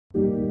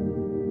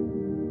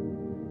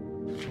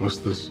What's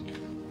this?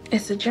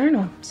 It's a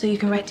journal, so you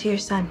can write to your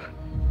son.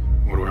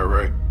 What do I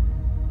write?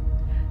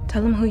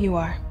 Tell him who you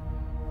are,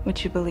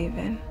 what you believe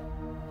in,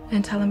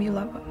 and tell him you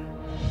love him.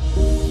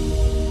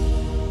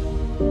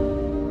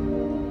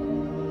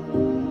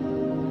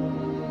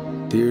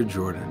 Dear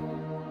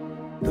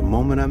Jordan, the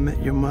moment I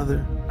met your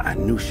mother, I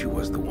knew she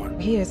was the one.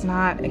 He is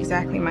not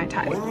exactly my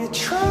type. When you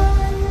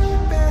try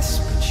your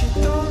best, but you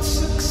don't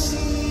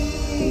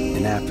succeed.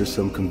 And after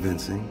some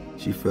convincing,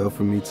 she fell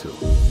for me too.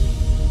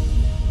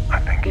 I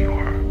think you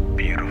are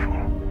beautiful.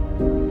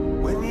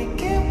 When you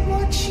get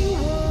what you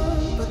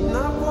want, but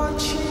not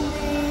what you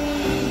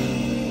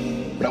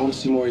need. But I want to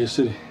see more of your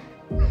city.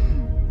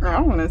 I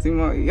want to see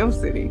more of your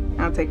city.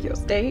 I'll take your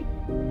state,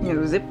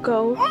 your zip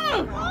code.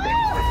 Lights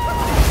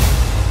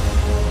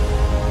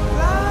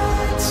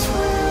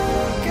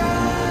will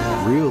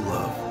guide. Real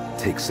love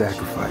takes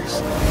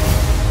sacrifice.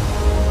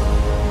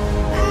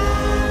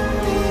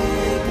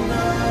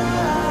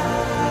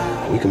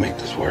 We can make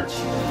this work.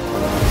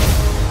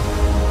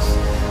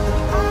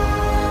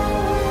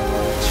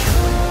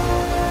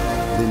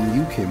 Then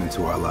you came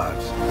into our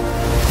lives,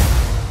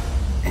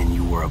 and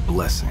you were a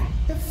blessing.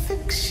 To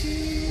fix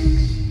you.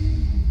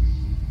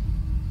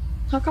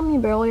 How come you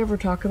barely ever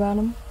talk about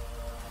him?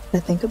 I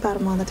think about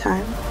him all the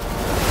time.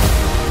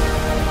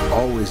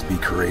 Always be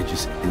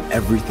courageous in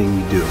everything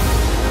you do,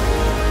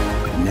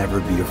 but never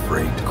be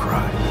afraid to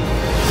cry.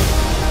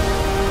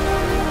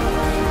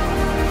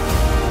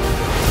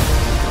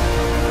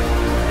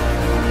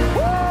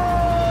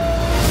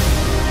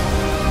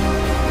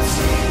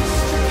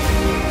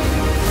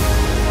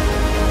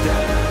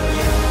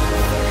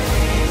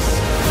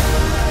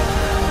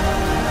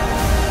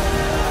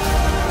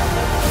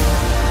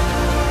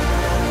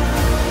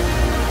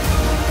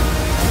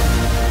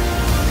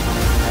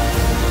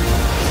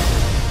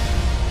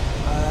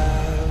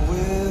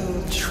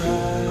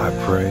 I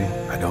pray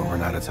I don't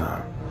run out of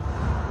time.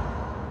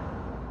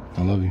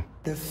 I love you.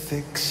 To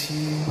fix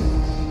you.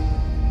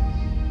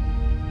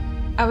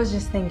 I was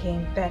just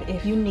thinking that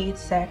if you need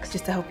sex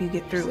just to help you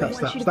get through it.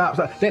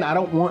 Stop. Then I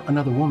don't want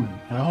another woman.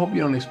 And I hope you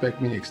don't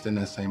expect me to extend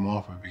that same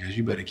offer because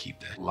you better keep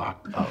that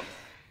locked up.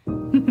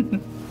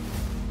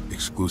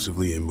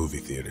 Exclusively in movie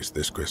theaters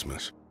this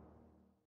Christmas.